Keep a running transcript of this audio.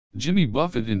Jimmy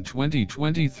Buffett in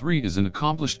 2023 is an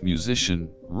accomplished musician,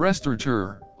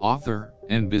 restaurateur, author,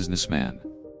 and businessman.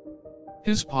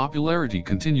 His popularity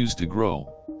continues to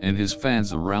grow, and his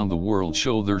fans around the world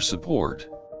show their support.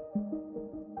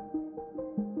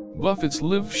 Buffett's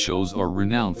live shows are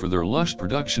renowned for their lush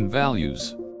production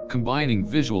values, combining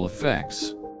visual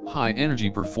effects, high-energy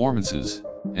performances,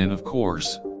 and of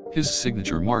course, his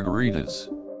signature margaritas.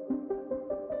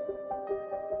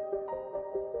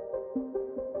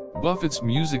 Buffett's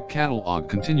music catalog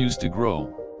continues to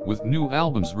grow, with new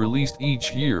albums released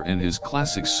each year and his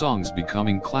classic songs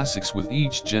becoming classics with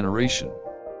each generation.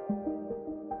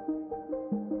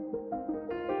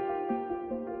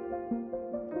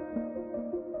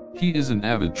 He is an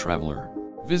avid traveler,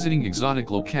 visiting exotic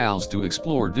locales to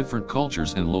explore different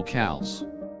cultures and locales.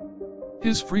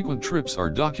 His frequent trips are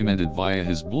documented via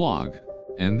his blog,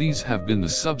 and these have been the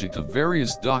subject of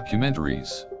various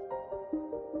documentaries.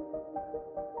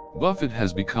 Buffett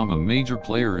has become a major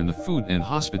player in the food and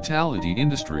hospitality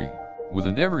industry, with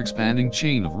an ever-expanding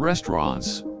chain of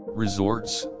restaurants,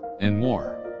 resorts, and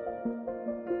more.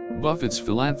 Buffett's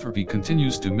philanthropy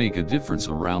continues to make a difference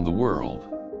around the world.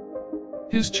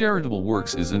 His charitable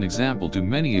works is an example to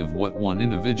many of what one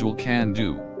individual can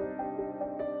do.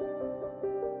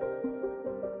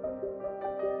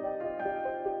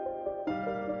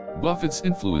 Buffett's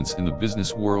influence in the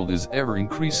business world is ever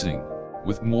increasing,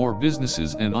 with more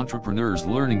businesses and entrepreneurs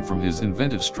learning from his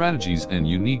inventive strategies and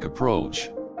unique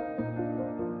approach.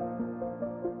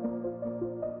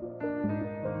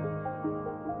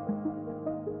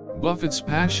 Buffett's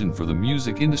passion for the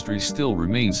music industry still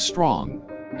remains strong,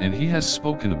 and he has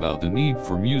spoken about the need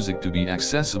for music to be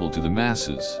accessible to the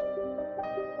masses.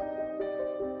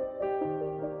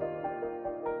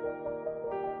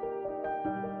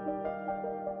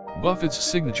 Buffett's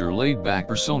signature laid-back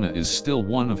persona is still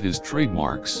one of his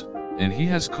trademarks, and he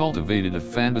has cultivated a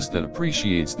fanbase that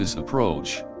appreciates this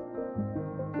approach.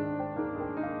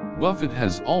 Buffett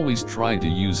has always tried to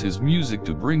use his music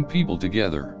to bring people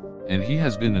together, and he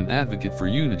has been an advocate for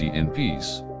unity and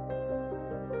peace.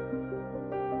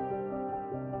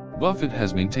 Buffett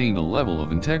has maintained a level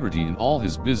of integrity in all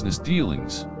his business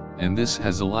dealings, and this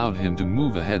has allowed him to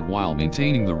move ahead while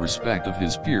maintaining the respect of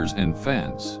his peers and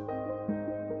fans.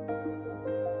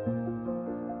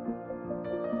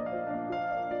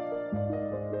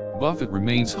 Buffett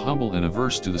remains humble and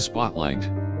averse to the spotlight,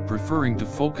 preferring to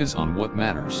focus on what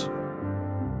matters.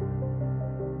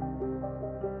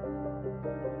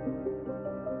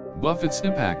 Buffett's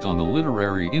impact on the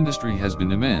literary industry has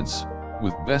been immense,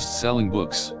 with best-selling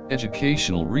books,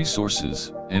 educational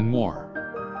resources, and more.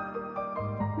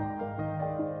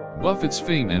 Buffett's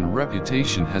fame and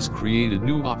reputation has created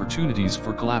new opportunities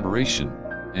for collaboration,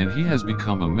 and he has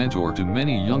become a mentor to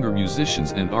many younger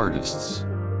musicians and artists.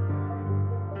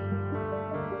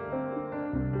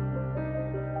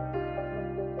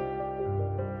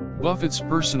 Buffett's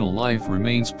personal life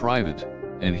remains private,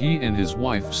 and he and his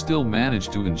wife still manage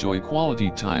to enjoy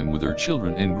quality time with their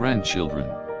children and grandchildren.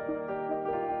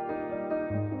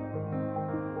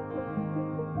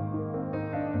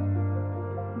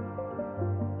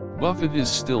 Buffett is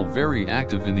still very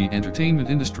active in the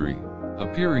entertainment industry,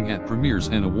 appearing at premieres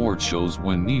and award shows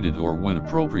when needed or when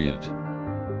appropriate.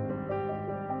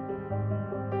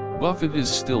 Buffett is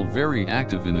still very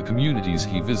active in the communities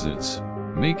he visits,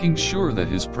 making sure that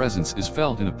his presence is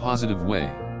felt in a positive way.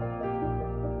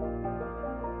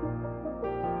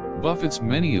 Buffett's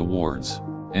many awards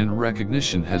and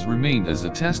recognition has remained as a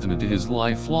testament to his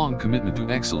lifelong commitment to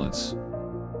excellence.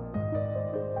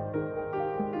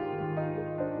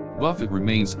 Buffett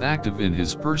remains active in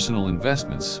his personal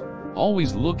investments,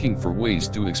 always looking for ways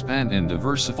to expand and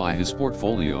diversify his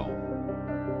portfolio.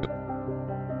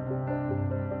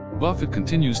 Buffett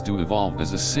continues to evolve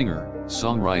as a singer,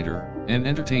 songwriter, and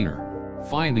entertainer,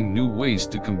 finding new ways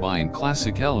to combine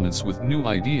classic elements with new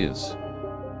ideas.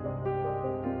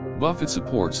 Buffett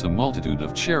supports a multitude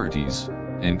of charities,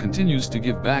 and continues to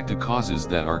give back to causes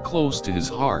that are close to his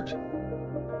heart.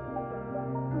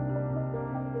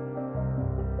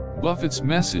 Buffett's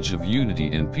message of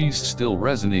unity and peace still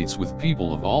resonates with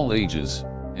people of all ages,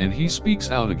 and he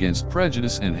speaks out against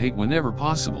prejudice and hate whenever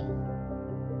possible.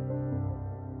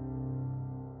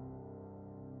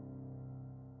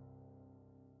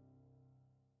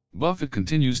 Buffett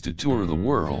continues to tour the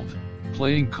world,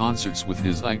 playing concerts with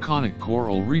his iconic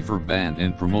Coral Reefer Band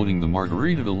and promoting the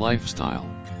Margaritaville lifestyle.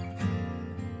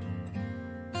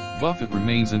 Buffett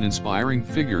remains an inspiring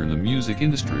figure in the music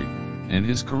industry, and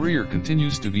his career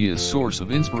continues to be a source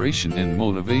of inspiration and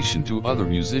motivation to other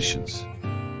musicians.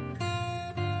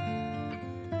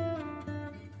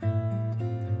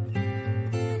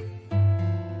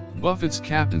 Buffett's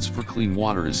Captains for Clean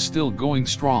Water is still going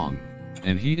strong,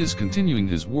 and he is continuing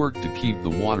his work to keep the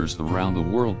waters around the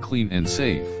world clean and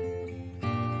safe.